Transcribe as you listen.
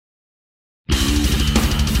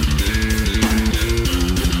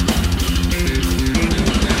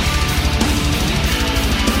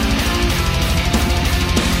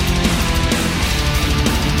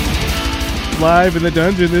live in the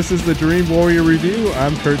dungeon. This is the Dream Warrior Review.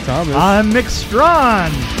 I'm Kurt Thomas. I'm Mick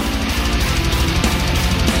Strawn.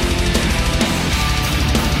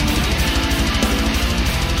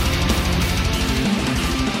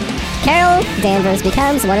 Carol Danvers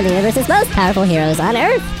becomes one of the universe's most powerful heroes on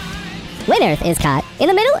Earth when Earth is caught in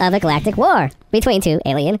the middle of a galactic war between two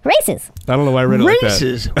alien races. I don't know why I read it like that.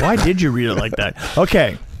 Races? Why did you read it like that?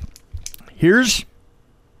 Okay. Here's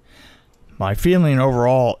my feeling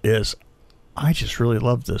overall is I just really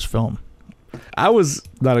loved this film. I was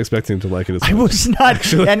not expecting to like it as much. I was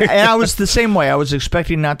not, and I was the same way. I was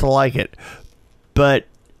expecting not to like it, but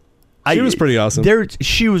She was pretty awesome.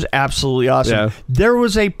 She was absolutely awesome. Yeah. There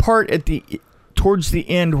was a part towards the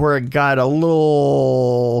end where it got a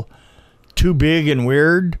little too big and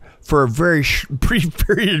weird for a very brief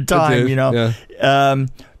period of time, you know. Yeah.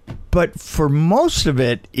 But for most of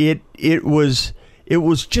it, it was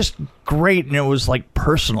just great, and it was like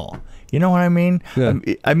personal. You know what I mean? Yeah.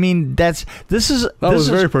 I mean this is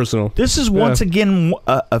very personal. This is once again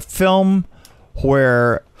a film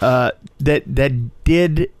where that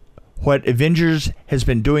did what Avengers has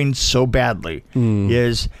been doing so badly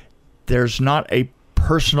is there's not a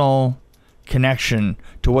personal connection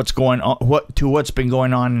to what's going on, what's been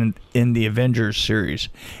going on in the Avengers series,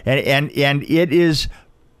 and it is.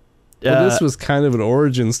 Well, this was kind of an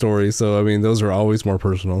origin story, so I mean, those are always more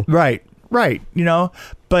personal. Right. You know,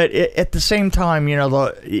 but at the same time, you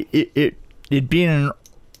know, it being an.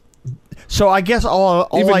 So I guess all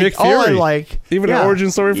I like even an origin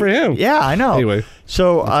story for him. Yeah, I know. Anyway,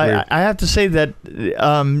 so I have to say that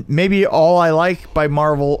maybe all I like by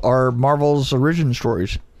Marvel are Marvel's origin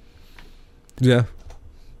stories. Yeah.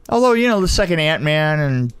 Although, you know, the second Ant-Man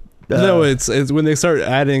and no, it's when they start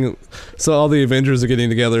adding, so all the Avengers are getting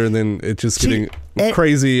together, and then it's just getting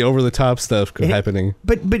crazy over the top stuff happening.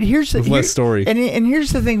 But here's the less story, and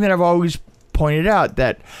here's the thing that I've always pointed out,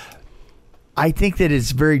 that I think that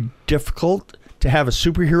it's very difficult to have a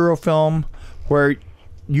superhero film where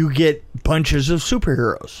you get bunches of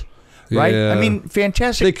superheroes, right? Yeah. I mean,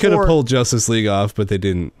 Fantastic They could have Four- pulled Justice League off, but they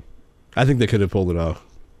didn't. I think they could have pulled it off.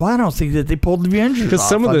 Well, I don't think that they pulled the Avengers off.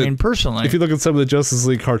 Some of the, I mean, personally, if you look at some of the Justice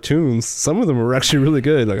League cartoons, some of them were actually really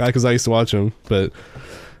good. Like, because I used to watch them, but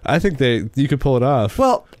I think you could pull it off.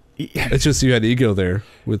 Well, it's just you had ego there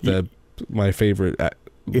with my favorite,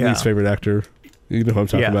 least favorite actor. You know who I'm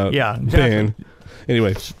talking about? Yeah, Ben.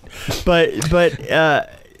 Anyway, but the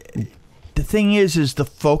thing is the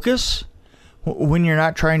focus, when you're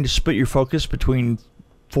not trying to split your focus between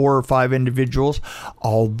 4 or 5 individuals,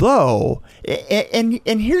 although, and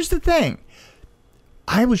here's the thing,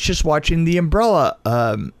 I was just watching the Umbrella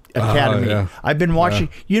Academy. Yeah. I've been watching.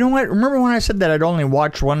 You know what? Remember when I said that I'd only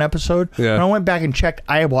watched one episode? Yeah. When I went back and checked,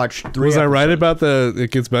 I watched 3 Was episodes. I right about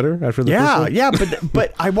it gets better after the first one? Yeah,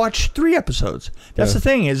 but I watched 3 episodes. That's the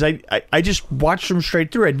thing, is I just watched them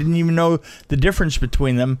straight through. I didn't even know the difference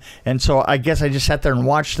between them, and so I guess I just sat there and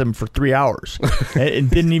watched them for 3 hours and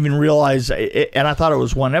didn't even realize it, and I thought it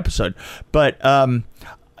was one episode. But the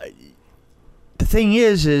thing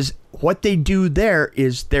is what they do there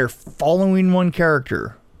is they're following one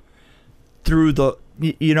character through the,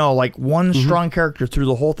 you know, like one strong character through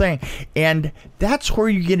the whole thing, and that's where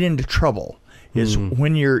you get into trouble, is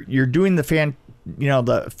when you're doing the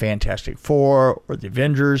Fantastic Four or the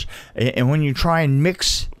Avengers, and when you try and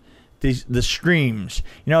mix the streams.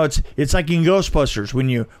 You know, it's like in Ghostbusters, when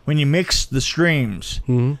you mix the streams,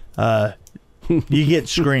 you get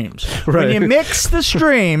screams. Right. When you mix the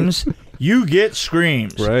streams, you get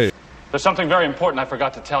screams. Right. There's something very important I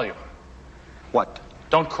forgot to tell you. What?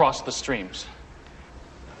 Don't cross the streams.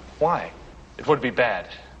 Why? It would be bad.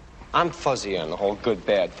 I'm fuzzy on the whole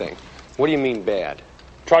good-bad thing. What do you mean bad?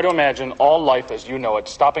 Try to imagine all life as you know it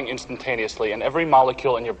stopping instantaneously and every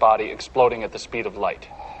molecule in your body exploding at the speed of light.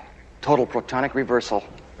 Total protonic reversal.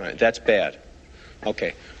 All right, that's bad.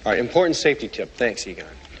 Okay. All right, important safety tip. Thanks, Egon.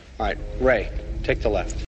 All right, Ray, take the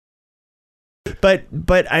left. But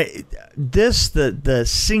the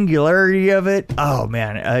singularity of it, oh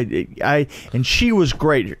man, I and she was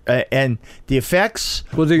great, and the effects.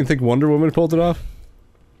 Well, do you think Wonder Woman pulled it off?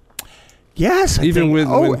 Yes,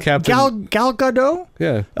 when Captain Gal Gadot.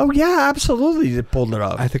 Yeah. Oh yeah, absolutely, they pulled it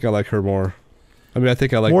off. I think I like her more. I mean, I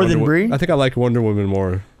think I like more than Brie. I think I like Wonder Woman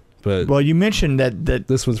more. But well, you mentioned that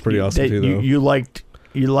this one's pretty awesome too, though. You liked Brie.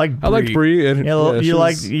 I liked Brie, and you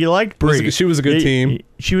liked Brie. She was a good team.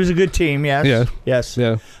 She was a good team. Yes. Yeah. Yes.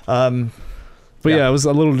 Yeah. But yeah, I was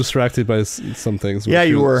a little distracted by some things. Yeah,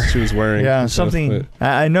 you were. She was wearing. Yeah, something.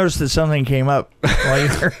 I noticed that something came up while you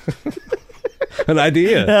were. An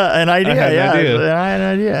idea. An idea. I had an idea. I had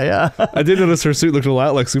an idea. Yeah. I did notice her suit looked a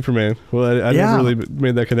lot like Superman. Well, I Yeah. never really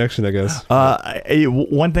made that connection, I guess.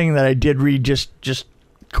 One thing that I did read just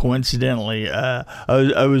coincidentally,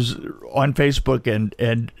 I was on Facebook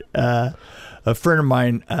and a friend of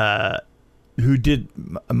mine who did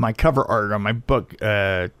my cover art on my book,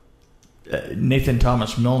 Nathan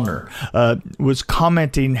Thomas Milner, was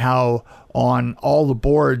commenting how on all the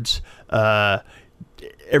boards,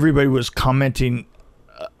 everybody was commenting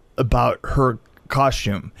about her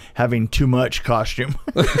costume, having too much costume.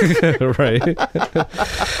 Right.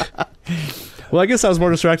 Well, I guess I was more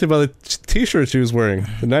distracted by the T-shirt she was wearing,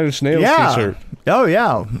 the Nine Inch Nails T-shirt. Oh,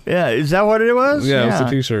 yeah. Yeah. Is that what it was? Yeah, it was a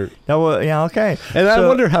T-shirt. Yeah, okay. And I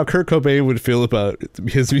wonder how Kurt Cobain would feel about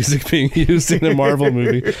his music being used in a Marvel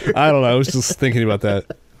movie. I don't know. I was just thinking about that.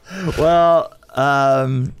 Well,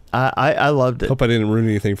 I loved it. Hope I didn't ruin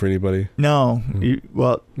anything for anybody. No. You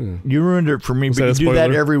ruined it for me, Was but that you a do that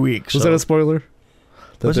spoiler? every week. Was so. that a spoiler?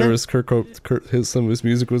 That Was there it? was some of his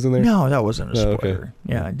music was in there? No, that wasn't a Oh, spoiler. okay.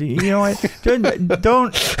 Yeah. You know what?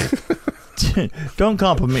 Don't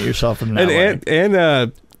compliment yourself in that way.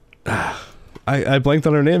 And I blanked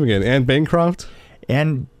on her name again. Anne Bancroft?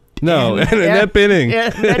 And No, Annette Bening.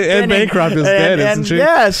 Anne Bancroft is dead, isn't she?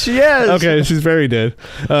 Yes, she is. Okay, she's very dead.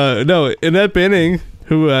 No, Annette Bening,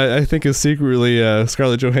 who I think is secretly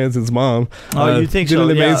Scarlett Johansson's mom. Oh, you think did so?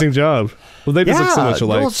 an Yeah. amazing job. Well, they just look so much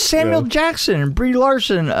alike. Well, Samuel Yeah. Jackson and Brie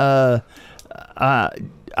Larson. I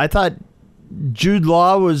thought Jude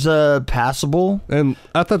Law was passable. And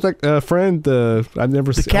I thought that friend, I've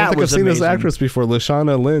never seen. I cat don't think I've was seen this amazing. actress before.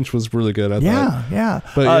 Lashana Lynch was really good. I thought. Yeah.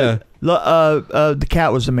 But the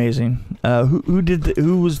cat was amazing.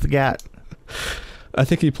 Who was the cat? I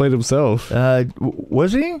think he played himself.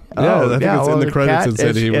 Was he? Yeah, I think it's in the credits. It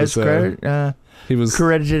said he was. He was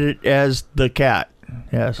credited as the cat.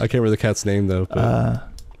 Yes. I can't remember the cat's name though. But,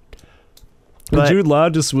 but- Jude Law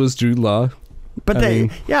just was Jude Law. But I they,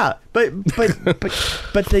 mean- yeah, but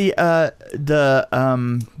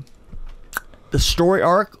the story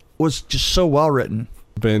arc was just so well written.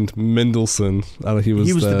 Ben Mendelsohn. He was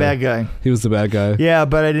the bad guy. He was the bad guy. Yeah,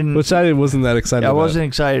 but I didn't. Which I wasn't that excited I about. wasn't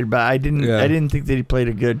excited, but I didn't. Yeah. I didn't think that he played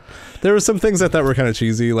a good. There were some things I thought were kind of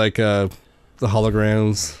cheesy, like the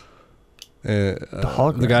holograms.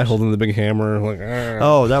 The guy holding the big hammer. Like,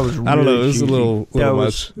 Oh, that was. Really I don't know. It was cheesy. a little That much.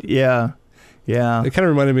 was, yeah. It kind of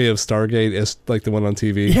reminded me of Stargate, as like the one on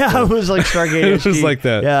TV. Yeah, it was like Stargate. It was HD. like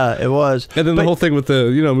that. Yeah, it was. And then the whole thing with the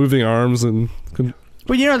moving arms and.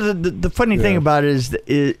 But you know the funny thing about it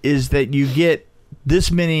is that you get this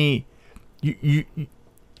many. You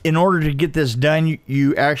in order to get this done,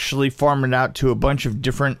 you actually farm it out to a bunch of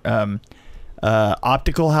different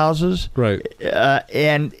optical houses. Right.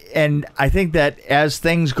 And I think that as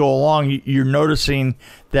things go along, you're noticing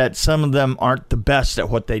that some of them aren't the best at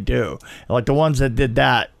what they do. Like the ones that did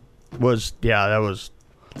that was.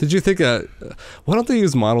 Did you think? Why don't they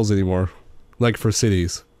use models anymore? Like for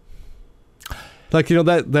cities. Like,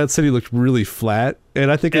 that city looked really flat,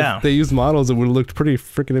 and I think if they used models, it would have looked pretty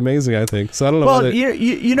freaking amazing, I think. So I don't know. Well,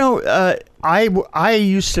 I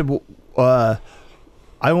used to,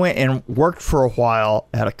 I went and worked for a while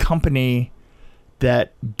at a company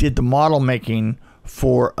that did the model making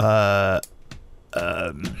for, what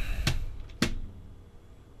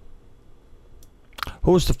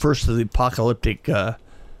was the first of the apocalyptic,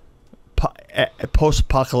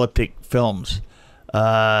 post-apocalyptic films?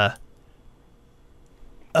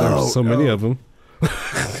 There's so many of them.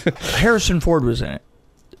 Harrison Ford was in it.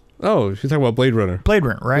 Oh, you're talking about Blade Runner. Blade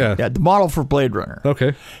Runner, right? Yeah, the model for Blade Runner.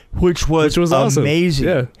 Okay. Which was awesome. amazing.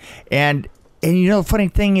 Yeah. And the funny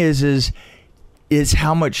thing is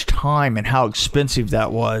how much time and how expensive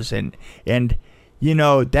that was. And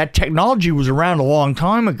that technology was around a long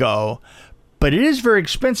time ago, but it is very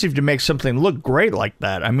expensive to make something look great like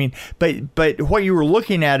that. I mean, but what you were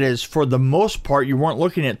looking at is, for the most part, you weren't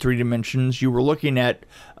looking at 3 dimensions. You were looking at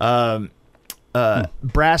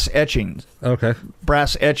brass etchings. Okay.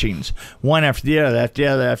 Brass etchings, one after the other,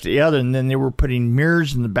 after the other, and then they were putting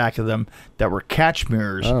mirrors in the back of them that were catch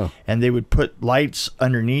mirrors, and they would put lights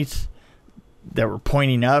underneath that were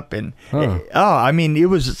pointing up, and I mean, it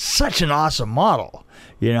was such an awesome model,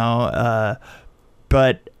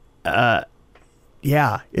 but.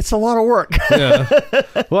 Yeah, it's a lot of work. Yeah.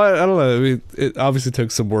 Well, I don't know. I mean, it obviously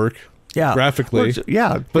took some work. Yeah. Graphically.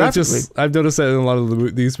 But it's just, I've noticed that in a lot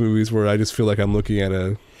of these movies where I just feel like I'm looking at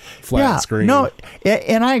a flat screen. No,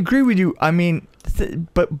 and I agree with you. I mean,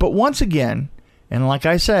 but once again, and like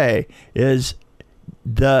I say, is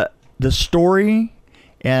the story,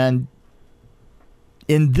 and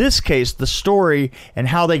in this case, the story and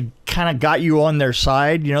how they kind of got you on their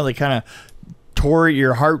side. They kind of tore at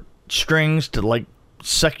your heartstrings to like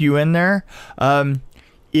suck you in there.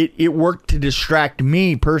 It worked to distract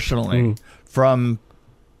me personally from.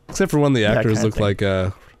 Except for one of the actors looked like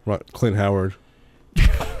Clint Howard.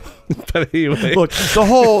 But anyway, look,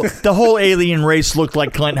 the whole alien race looked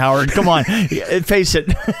like Clint Howard. Come on, face it.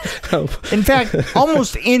 In fact,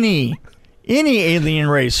 almost any alien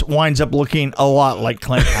race winds up looking a lot like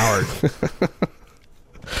Clint Howard.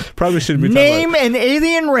 Probably shouldn't be name an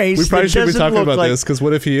alien race. We probably shouldn't be talking about this because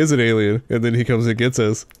what if he is an alien and then he comes and gets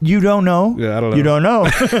us? You don't know. Yeah, I don't know. You don't know.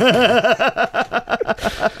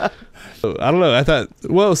 I don't know. I thought,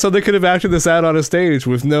 so they could have acted this out on a stage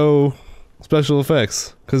with no special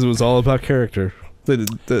effects because it was all about character. They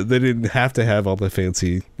didn't have to have all the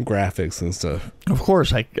fancy graphics and stuff. Of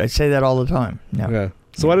course, I say that all the time. Yeah.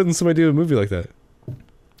 So why didn't somebody do a movie like that?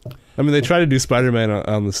 I mean, they tried to do Spider-Man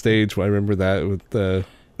on the stage. I remember that with the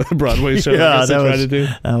Broadway show. Yeah, that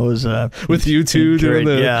was with U2 doing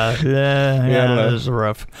the. Yeah, that was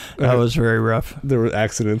rough. That was very rough. There were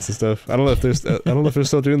accidents and stuff. I don't know if they're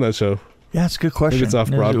still doing that show. Yeah, it's a good question. Maybe it's off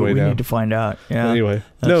Broadway now. We need to find out. Yeah. Anyway,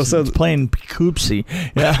 it's playing Poughkeepsie.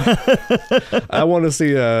 Yeah. I want to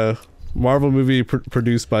see a Marvel movie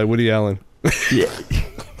produced by Woody Allen. Yeah.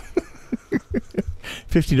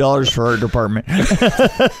 $50 for our department.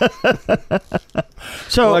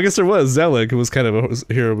 So I guess there was Zelig. It was kind of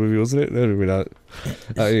a hero movie, wasn't it? No, maybe not.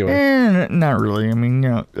 Anyway, not really. I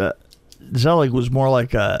mean, Zelig was more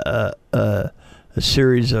like a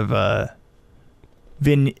series of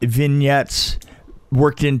vignettes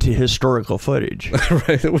worked into historical footage.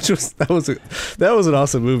 Right, that was an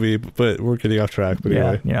awesome movie, but we're getting off track. But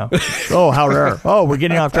anyway. Yeah. Oh, how rare. Oh, we're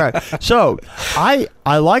getting off track. So I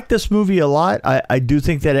like this movie a lot. I do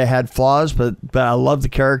think that it had flaws, but I love the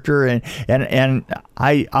character and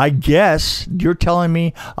I guess you're telling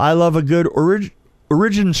me I love a good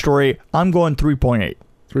origin story. I'm going 3.8.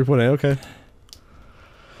 3.8,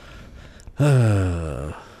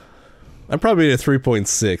 okay. I'm probably at 3.6.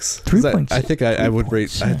 3.6. I think I would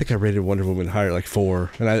rate. I think I rated Wonder Woman higher, like 4.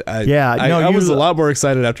 And I was a lot more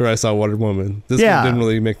excited after I saw Wonder Woman. This one didn't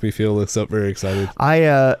really make me feel very excited.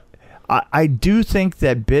 I do think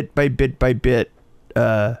that bit by bit,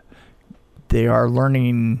 they are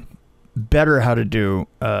learning better how to do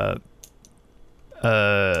the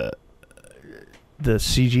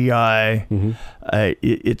CGI. Mm-hmm.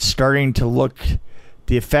 It's starting to look.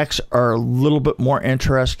 The effects are a little bit more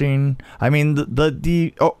interesting. I mean,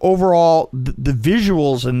 the overall the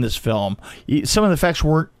visuals in this film, some of the effects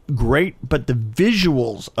weren't great, but the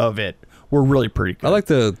visuals of it were really pretty good. I like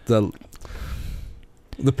the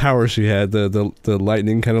power she had, the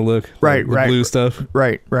lightning kind of look, the blue stuff.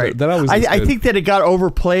 Right. That always. I think that it got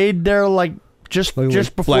overplayed there, like. Just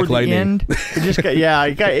before the end, it just got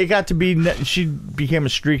it got to be. She became a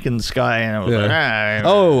streak in the sky, and I was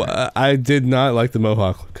like, I did not like the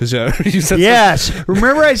mohawk because you said yes.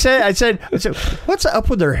 Remember, I said, what's up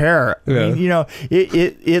with her hair? Yeah. I mean,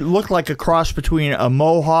 it looked like a cross between a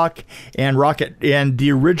mohawk and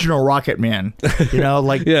the original Rocket Man.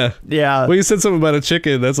 Like yeah. Well, you said something about a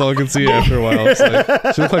chicken. That's all I could see after a while. Like,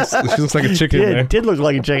 she looks like a chicken. It did look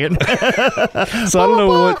like a chicken. So I don't know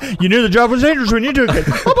what you knew the job was dangerous when you took it.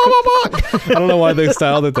 I don't know why they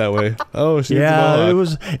styled it that way. Oh, she that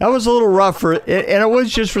was a little rough for it, and it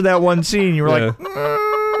was just for that one scene. You were like,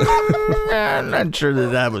 I'm not sure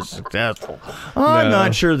that was successful. I'm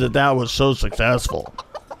not sure that was so successful.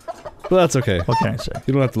 But that's okay. What can I say?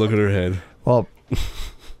 You don't have to look at her head. Well,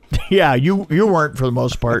 yeah, you weren't for the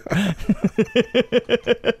most part.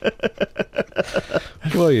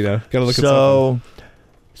 Well, gotta look at something.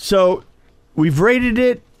 So we've rated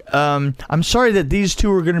it. I'm sorry that these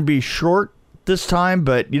two are going to be short this time,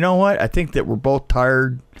 but you know what? I think that we're both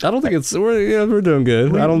tired. I don't think we're doing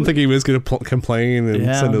good. I don't think he was going to complain and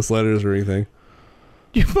send us letters or anything.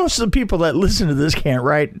 Most of the people that listen to this can't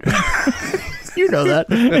write. You know that.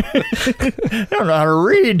 They don't know how to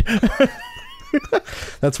read.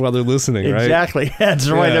 That's why they're listening, right? Exactly. That's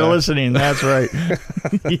why they're listening. That's right.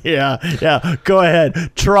 Yeah. Go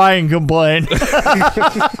ahead. Try and complain.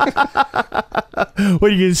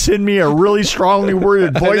 What, you can send me a really strongly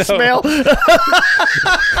worded voicemail?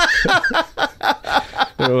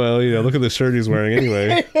 Well, look at the shirt he's wearing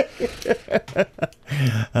anyway.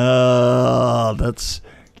 That's...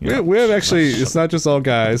 We have actually... It's not just all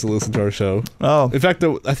guys that listen to our show. Oh. In fact,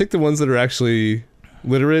 I think the ones that are actually...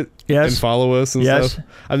 literate and follow us and stuff.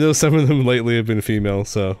 I know some of them lately have been female,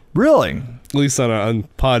 so really, at least on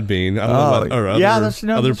Podbean, I don't know about, or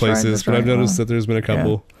other places, but I've noticed that there's been a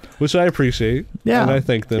couple, which I appreciate. Yeah, and I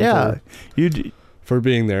thank them for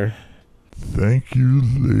being there. Thank you,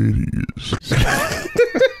 ladies.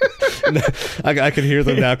 I can hear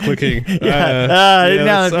them now clicking.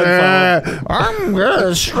 I'm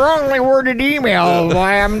a strongly worded email.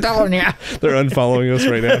 I'm telling you. They're unfollowing us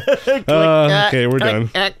right now. Okay, we're done.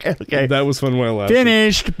 Okay. That was fun while lasting.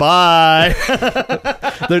 Finished. Bye.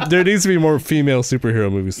 There needs to be more female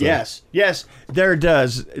superhero movies, though. Yes, there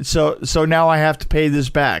does. So now I have to pay this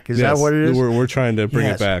back. Is that what it is? We're trying to bring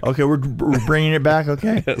it back. Okay, we're bringing it back.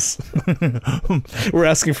 Okay. Yes. We're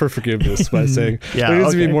asking for forgiveness by saying there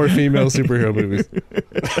needs to be more female superhero movies.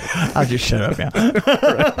 I'll just shut up now.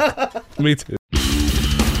 Right. Me too.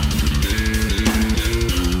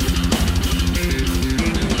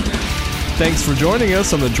 Thanks for joining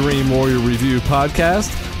us on the Dream Warrior Review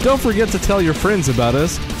podcast. Don't forget to tell your friends about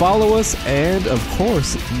us, follow us, and, of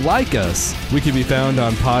course, like us. We can be found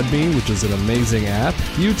on Podbean, which is an amazing app,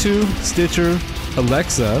 YouTube, Stitcher,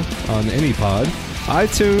 Alexa on any pod,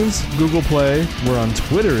 iTunes, Google Play. We're on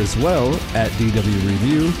Twitter as well, at DW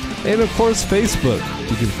Review, and, of course, Facebook.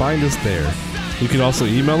 You can find us there. You can also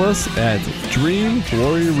email us at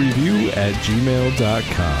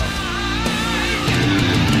dreamwarriorreview@gmail.com.